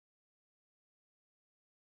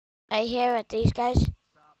Right here with these guys.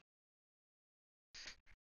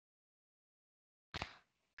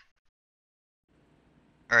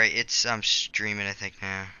 Alright, it's streaming I think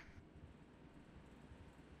now.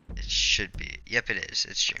 It should be. Yep, it is.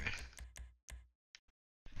 It's streaming.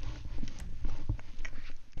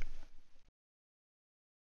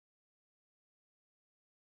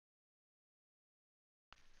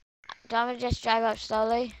 Do you want me to just drive up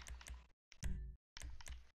slowly?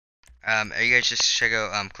 Are you guys just should I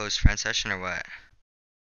go close friend session or what?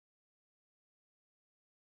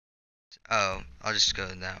 Oh, I'll just go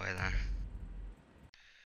that way then.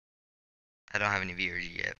 I don't have any viewers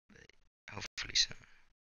yet, but hopefully soon.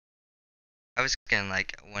 I was getting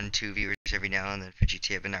like 1-2 viewers every now and then for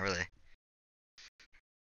GTA, but not really.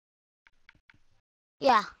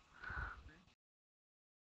 Yeah.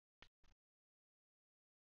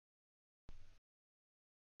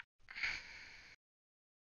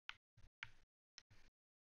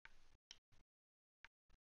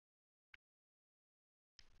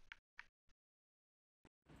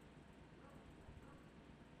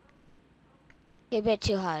 A bit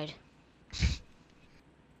too hard.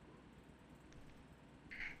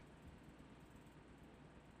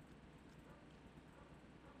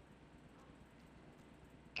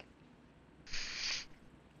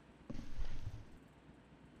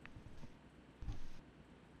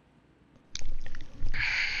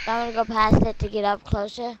 I'm gonna go past it to get up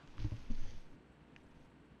closer.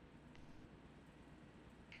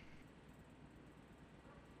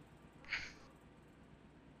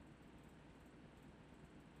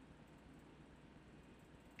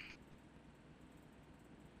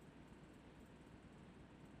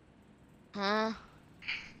 Huh?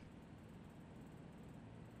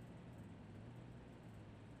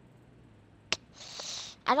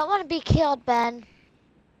 I don't want to be killed, Ben.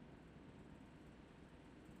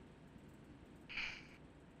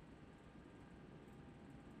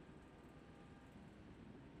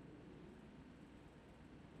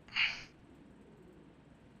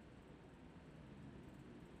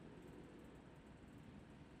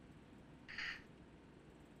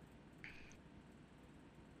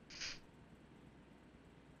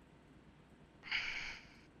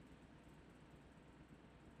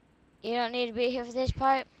 You don't need to be here for this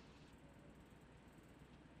part.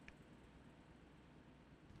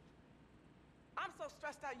 I'm so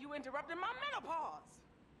stressed out you interrupted my menopause.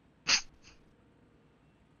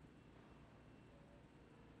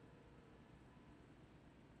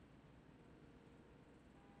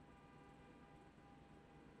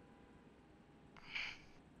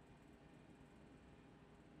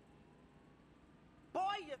 Boy,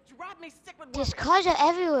 you drive me sick with These worry. cars are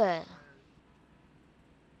everywhere.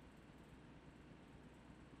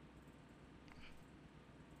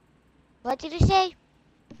 What did you say?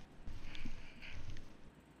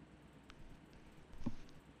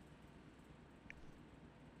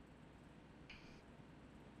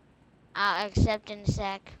 I'll accept in a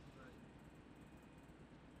sec.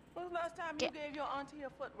 When was the last time you gave your auntie a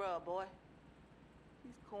foot rub, boy?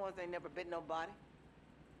 These corns ain't never bit nobody.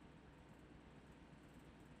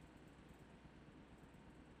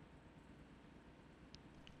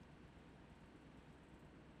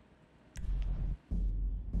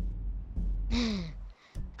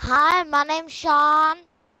 Hi, my name's Sean.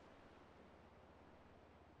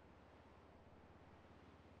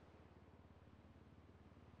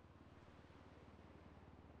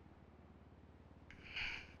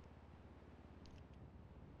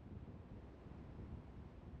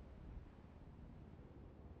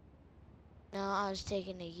 No, I was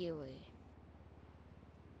taking a Yui.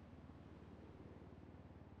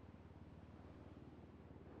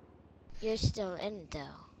 You're still in it, though.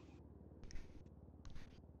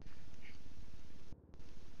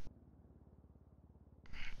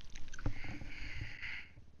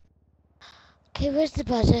 Okay, where's the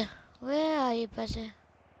buzzer? Where are you, buzzer?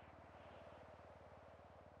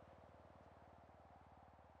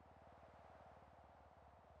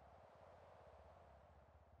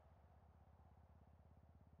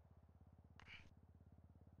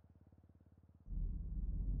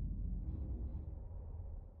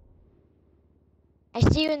 I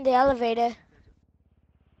see you in the elevator.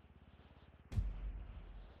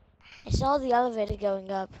 I saw the elevator going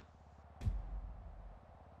up.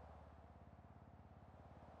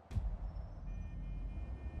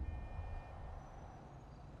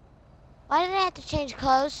 Why did I have to change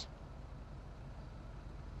clothes?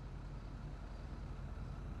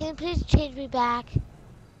 Can you please change me back?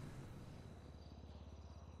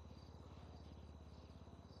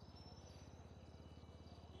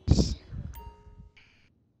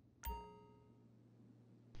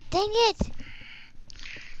 Dang it!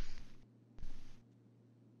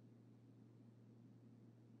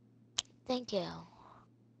 Thank you.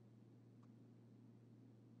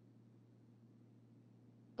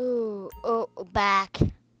 Ooh, oh, back.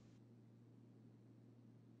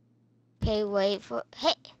 Okay, wait for.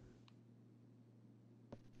 Hey!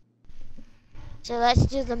 So let's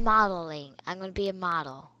do the modeling. I'm gonna be a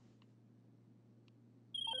model.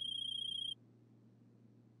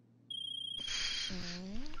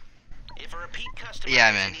 If a repeat customer Yeah,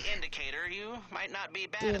 is man. the indicator, you might not be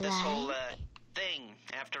bad Do you at this whole, like? thing,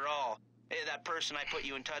 after all. That person I put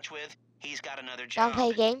you in touch with, he's got another Don't job. play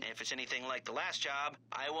a game? If it's anything like the last job,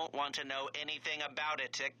 I won't want to know anything about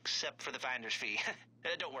it except for the finder's fee.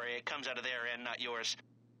 Don't worry, it comes out of their end, not yours.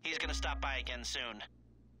 He's gonna stop by again soon.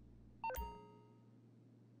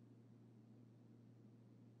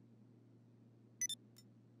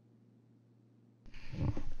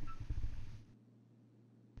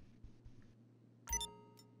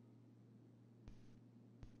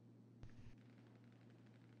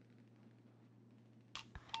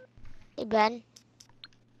 Hey Ben,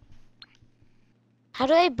 how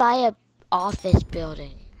do I buy a office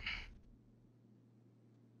building?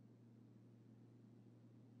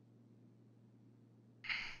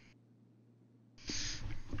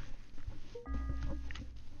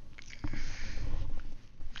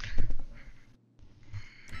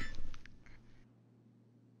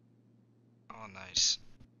 Oh, nice.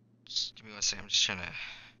 Just give me 1 second. I'm just trying to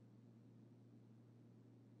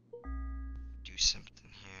do something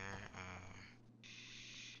here.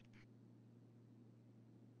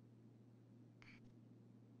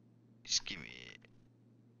 Just give me.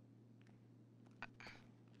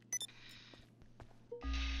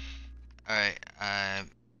 Alright, I'm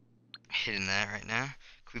hitting that right now. Can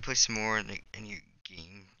we play some more in your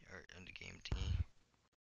game or in the game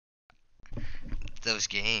thingy? Those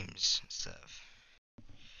games and stuff.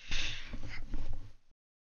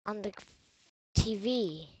 On the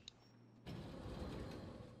TV.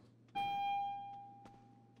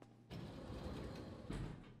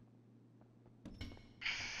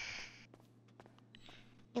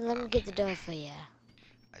 Hey, let me get the door for you.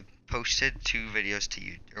 I posted 2 videos to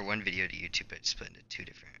you, or 1 video to YouTube, but split into 2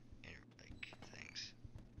 different like things.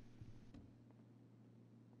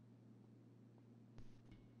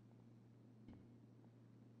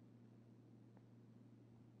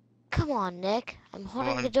 Come on, Nick. I'm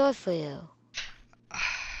holding Well, the door for you.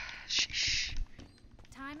 Sheesh.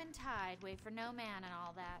 Time and tide, wait for no man and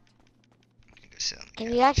all that. I'm gonna go sit on the Can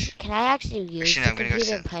couch. you actually? Can I actually use Actually, no, the I'm gonna go computer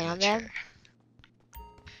sit and play in on the them? chair.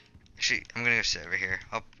 Actually, I'm gonna go sit over here.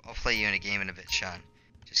 I'll play you in a game in a bit, Sean.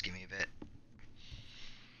 Just give me a bit.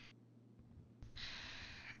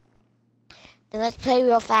 Then let's play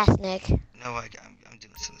real fast, Nick. No, I'm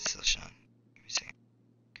doing something still, Sean. Give me a second.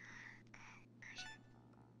 Where is it?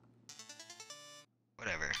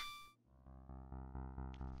 Whatever.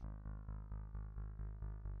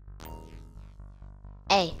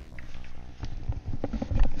 Hey,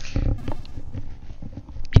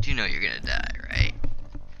 You do know you're gonna die, right?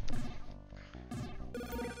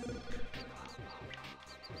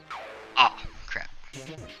 Oh, crap.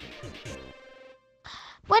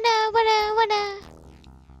 winner.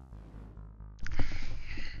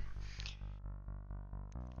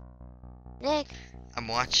 Nick, I'm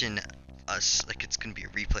watching us like it's gonna be a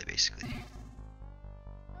replay, basically.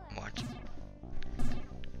 I'm watching.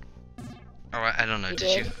 Alright, I don't know, You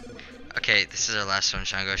did you? did? Okay, this is our last one,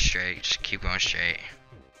 Sean. Go straight. Just keep going straight.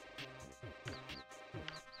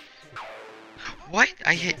 What?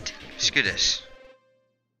 I hit. Screw this.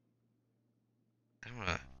 I don't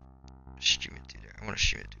wanna stream it through there. I wanna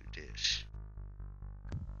stream it through this.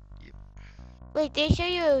 wait, they show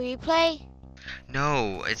you a replay?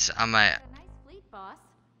 No, it's on my. Got a nice fleet, boss.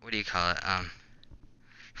 What do you call it?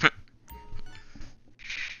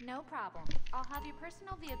 No problem. I'll have your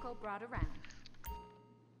personal vehicle brought around.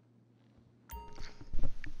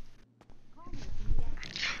 Call me if you need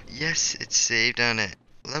anything. Yes, it's saved on it.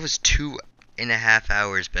 Well, that was 2.5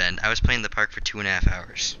 hours, Ben. I was playing the park for 2.5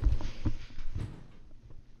 hours.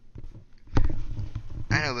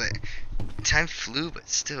 I know, but time flew, but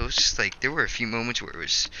still, it was just like, there were a few moments where it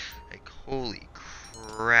was like, holy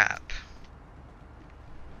crap.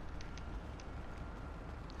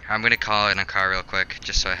 I'm gonna call in a car real quick,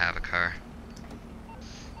 just so I have a car.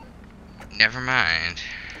 Never mind.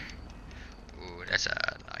 Ooh, that's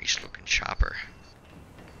a nice looking chopper.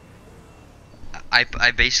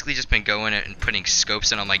 I basically just been going and putting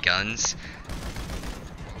scopes in all my guns.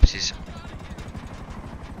 Oopsies.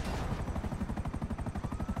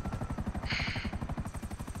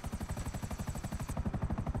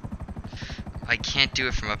 I can't do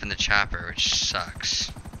it from up in the chopper, which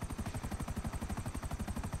sucks.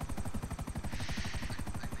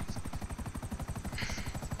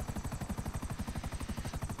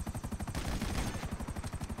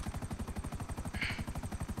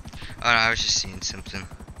 Oh no, I was just seeing something.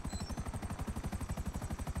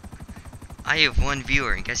 I have one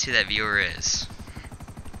viewer, and guess who that viewer is?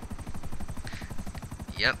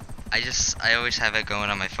 Yep. I always have it going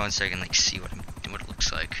on my phone so I can like see what it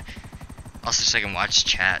looks like. Also, so I can watch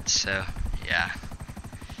chat. So yeah.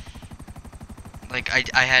 Like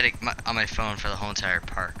I had it on my phone for the whole entire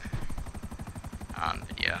park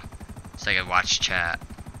video, so I could watch chat.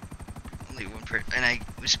 Only one and I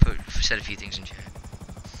said a few things in chat.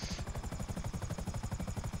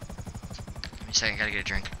 Give me a second, I gotta get a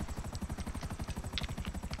drink.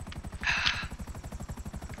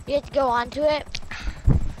 You have to go onto it.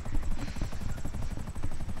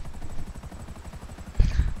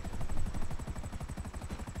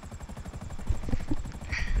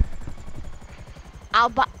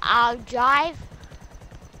 I'll drive.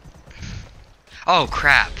 Oh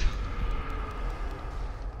crap!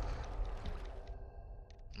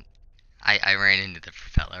 I ran into the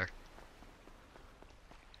propeller.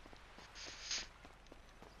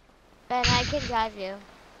 Ben, I can drive you.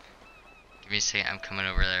 Give me a second, I'm coming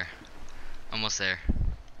over there. Almost there.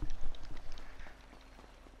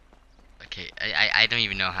 Okay, I don't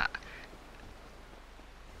even know how.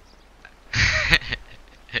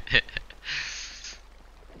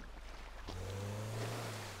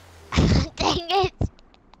 Dang it!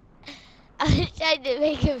 I was trying to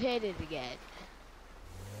make him hit it again.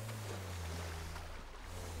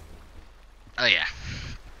 Oh yeah.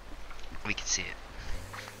 We can see it.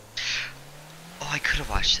 Oh, I could have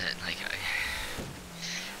watched that. Like,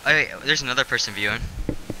 oh wait, there's another person viewing.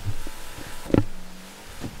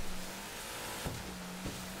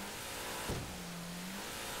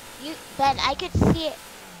 Ben, I could see it.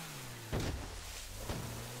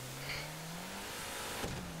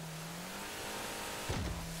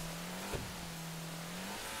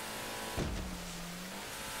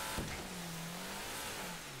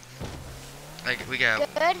 Like, we got.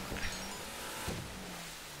 Good.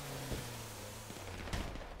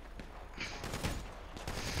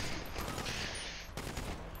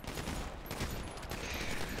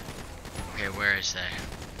 Okay, where is that?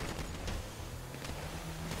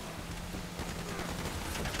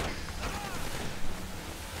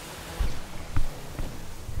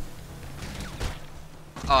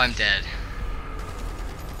 Oh, I'm dead.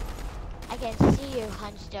 I can see you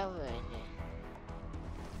hunched over in it.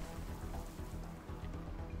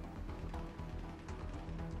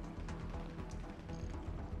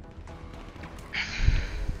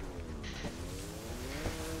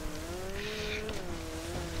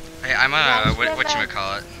 Hey, I'm on Yeah,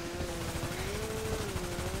 whatchamacallit.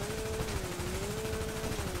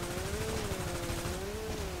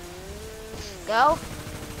 Go.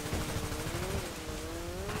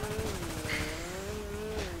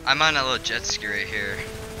 I'm on a little jet ski right here.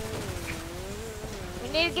 We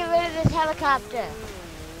need to get rid of this helicopter.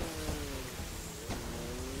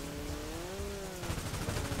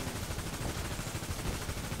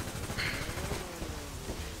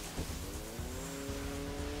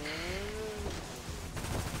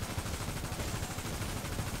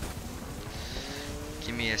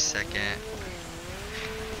 Give me a second.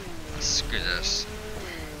 Screw this.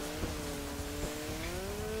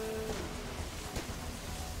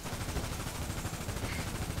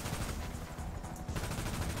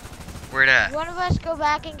 Where'd at? One of us go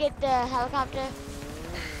back and get the helicopter.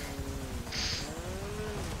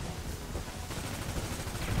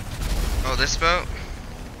 Oh, this boat?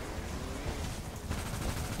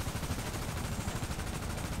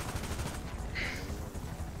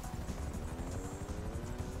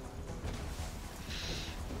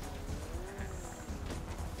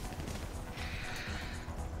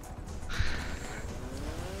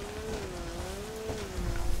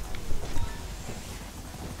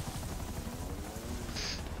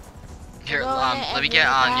 Here, let me get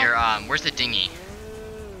on your, where's the dinghy?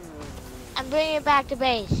 I'm bringing it back to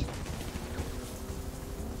base.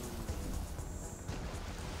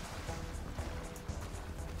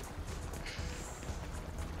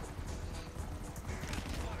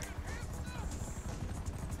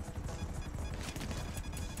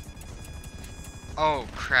 Oh,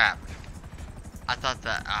 crap. I thought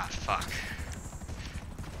that, fuck.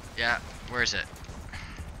 Yeah, where is it?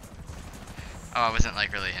 Oh, I wasn't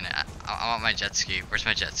like really in it. I want my jet ski. Where's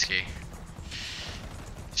my jet ski?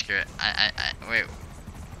 Screw it. Wait.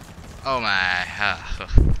 Oh my.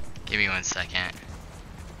 Give me 1 second.